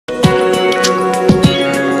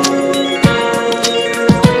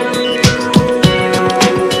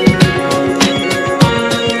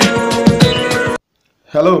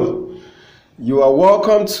Hello, you are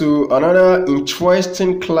welcome to another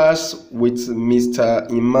interesting class with Mr.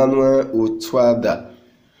 Emmanuel Otwada.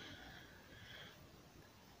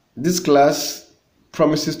 This class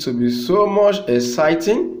promises to be so much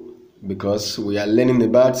exciting because we are learning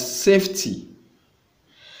about safety.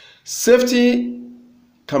 Safety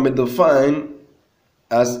can be defined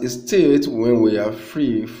as a state when we are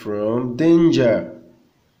free from danger.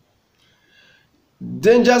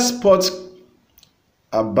 Danger spots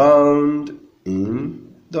abound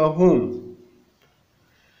in the home,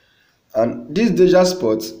 and these danger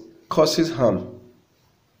spots causes harm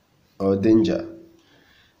or danger.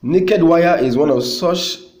 Naked wire is one of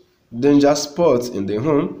such danger spots in the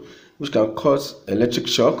home, which can cause electric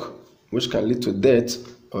shock, which can lead to death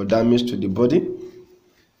or damage to the body.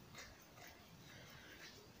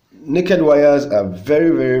 Naked wires are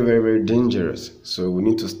very dangerous, so we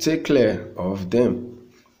need to stay clear of them.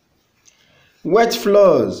 Wet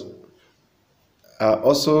floors are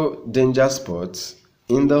also danger spots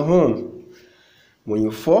in the home. When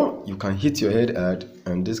you fall, you can hit your head hard,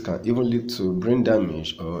 and this can even lead to brain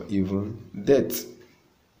damage or even death.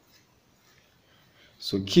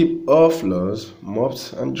 So keep all floors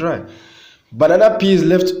mopped and dry. Banana peels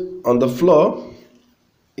left on the floor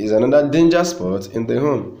is another danger spot in the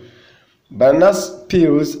home. Banana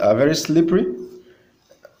peels are very slippery,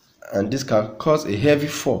 and this can cause a heavy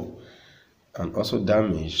fall and also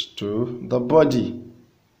damage to the body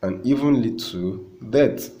and even lead to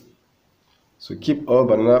death. So keep all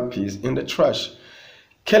banana peels in the trash.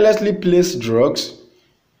 Carelessly placed drugs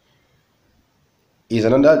is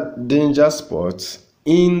another danger spot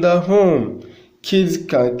in the home. Kids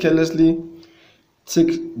can carelessly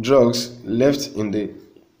take drugs left in the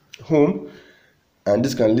home, and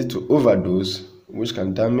this can lead to overdose, which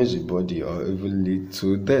can damage the body or even lead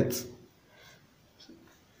to death.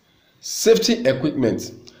 Safety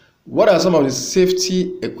equipment. What are some of the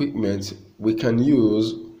safety equipment we can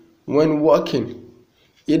use when working,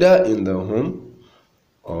 either in the home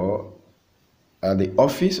or at the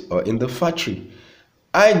office or in the factory?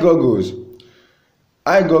 Eye goggles.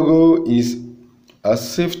 Eye goggle is a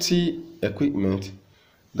safety equipment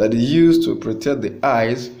that is used to protect the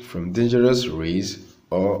eyes from dangerous rays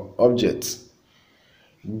or objects.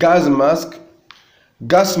 Gas mask.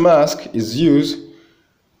 Gas mask is used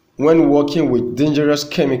when working with dangerous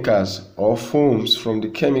chemicals or foams from the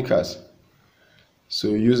chemicals. So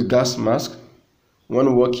use gas mask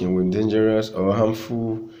when working with dangerous or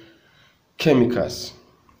harmful chemicals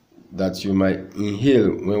that you might inhale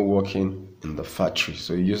when working in the factory.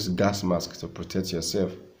 So use gas mask to protect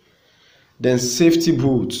yourself. Then safety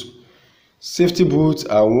boots. Safety boots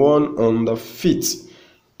are worn on the feet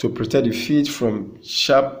to protect the feet from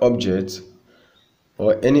sharp objects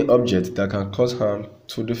or any object that can cause harm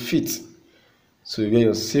to the feet. So you get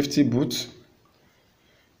your safety boots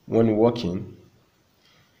when walking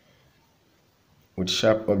with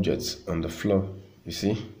sharp objects on the floor. You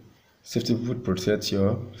see, safety boot protects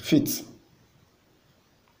your feet.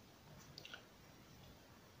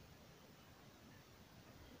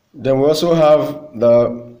 Then we also have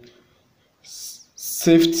the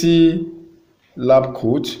safety lab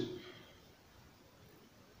coat,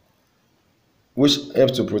 which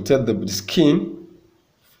helps to protect the skin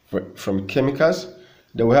from chemicals.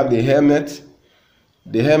 Then we have the helmet.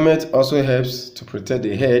 The helmet also helps to protect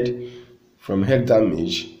the head from head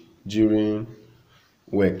damage during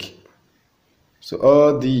work. So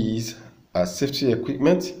all these are safety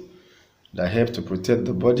equipment that help to protect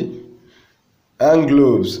the body. Hand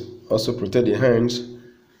gloves also protect the hands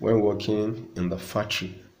when working in the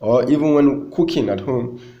factory, or even when cooking at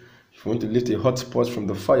home. If you want to lift a hot pot from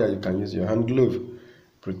the fire, you can use your hand glove.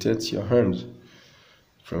 Protect your hands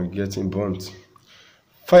from getting burnt.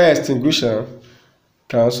 Fire extinguisher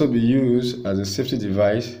can also be used as a safety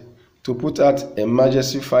device to put out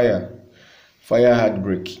emergency fire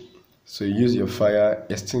outbreak. So use your fire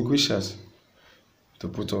extinguishers to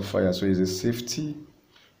put out fire. So it's a safety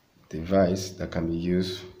device that can be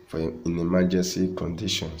used in emergency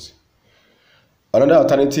conditions. Another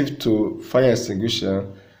alternative to fire extinguisher,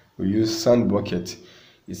 we use sand bucket.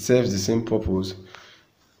 It serves the same purpose.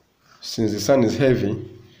 Since the sand is heavy,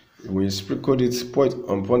 when you sprinkle it, pour it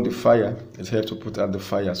upon the fire, it helps to put out the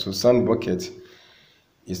fire. So sand bucket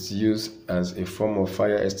is used as a form of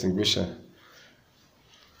fire extinguisher.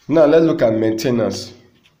 Now let's look at maintenance.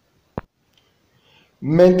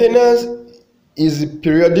 Maintenance is the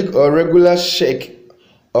periodic or regular check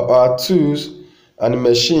of our tools and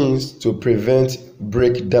machines to prevent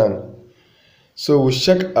breakdown. So we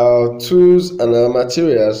check our tools and our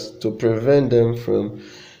materials to prevent them from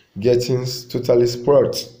getting totally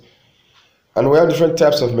spoiled. And we have different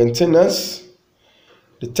types of maintenance.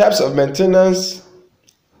 The types of maintenance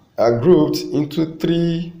are grouped into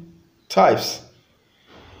 3 types.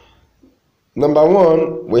 Number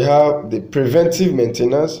 1, we have the preventive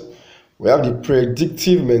maintenance, we have the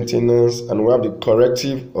predictive maintenance, and we have the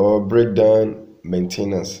corrective or breakdown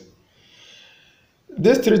maintenance.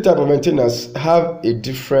 These 3 types of maintenance have a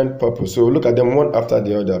different purpose, so we'll look at them one after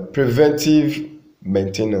the other. Preventive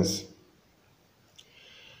maintenance.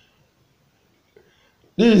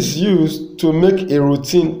 This is used to make a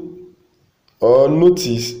routine or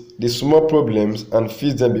notice the small problems and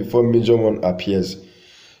fix them before major one appears.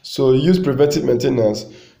 So use preventive maintenance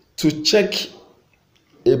to check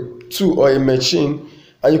a tool or a machine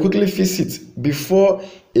and you quickly fix it before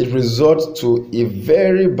it results to a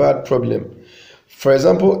very bad problem. For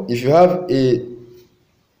example, if you have a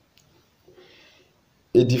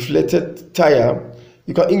deflated tire,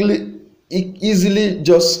 you can easily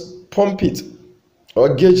just pump it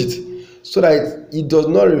or gauge it so that it does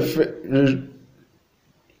not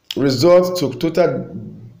result to total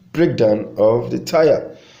breakdown of the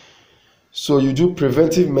tire. So you do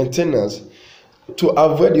preventive maintenance to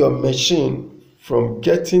avoid your machine from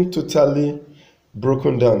getting totally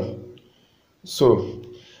broken down. So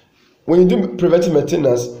when you do preventive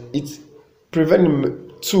maintenance, it prevents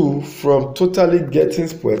the tool from totally getting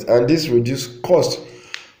spoiled, and this reduces cost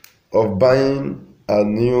of buying a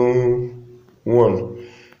new one.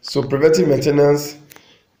 So preventive maintenance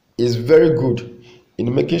is very good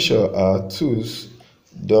in making sure our tools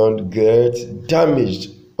don't get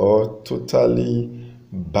damaged or totally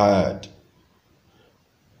bad.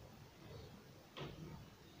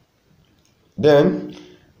 Then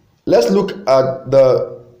let's look at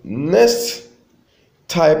the next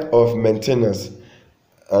type of maintenance,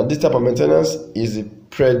 and this type of maintenance is the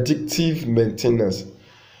predictive maintenance.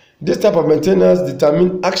 This type of maintenance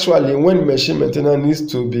determines actually when machine maintenance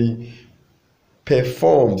needs to be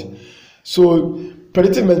performed. So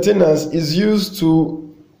predictive maintenance is used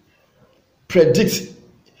to predict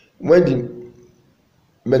when the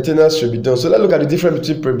maintenance should be done. So let's look at the difference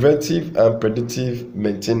between preventive and predictive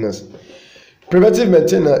maintenance. Preventive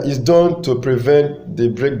maintenance is done to prevent the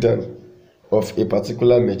breakdown of a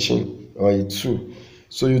particular machine or a tool.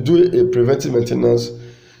 So you do a preventive maintenance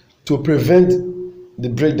to prevent the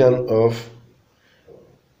breakdown of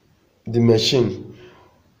the machine.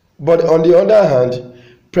 But on the other hand,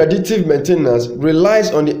 predictive maintenance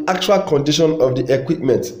relies on the actual condition of the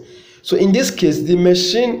equipment. So in this case, the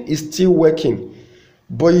machine is still working,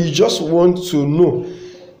 but you just want to know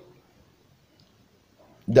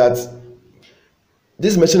that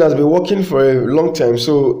this machine has been working for a long time,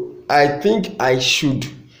 so I think I should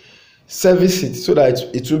service it so that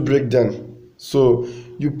it will break down. So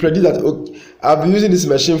you predict that, okay, I've been using this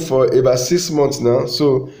machine for about 6 months now,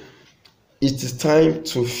 so it is time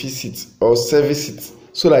to fix it or service it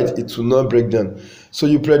so that it will not break down. So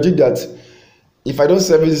you predict that if I don't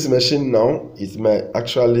service this machine now, it might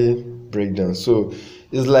actually break down. So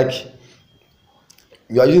it's like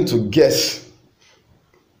you are using to guess.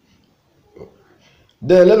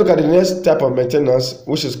 Then let's look at the next type of maintenance,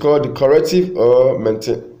 which is called the corrective or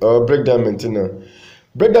breakdown maintenance.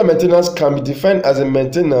 Breakdown maintenance can be defined as a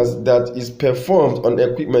maintenance that is performed on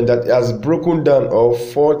equipment that has broken down or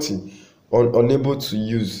faulty or unable to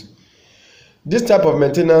use. This type of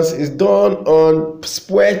maintenance is done on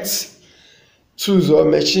spoiled tools or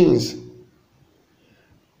machines.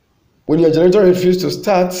 When your generator refuses to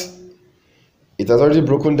start, it has already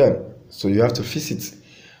broken down, so you have to fix it.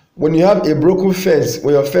 When you have a broken fence,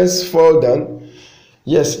 when your fence falls down,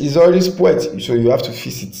 yes, it's already spoiled, so you have to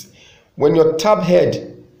fix it. When your tap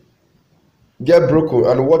head get broken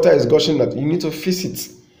and water is gushing out, you need to fix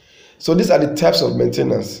it. So these are the types of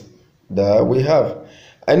maintenance that we have.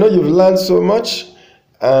 I know you've learned so much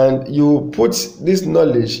and you put this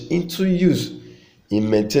knowledge into use in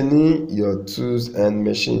maintaining your tools and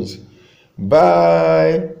machines.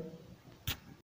 Bye.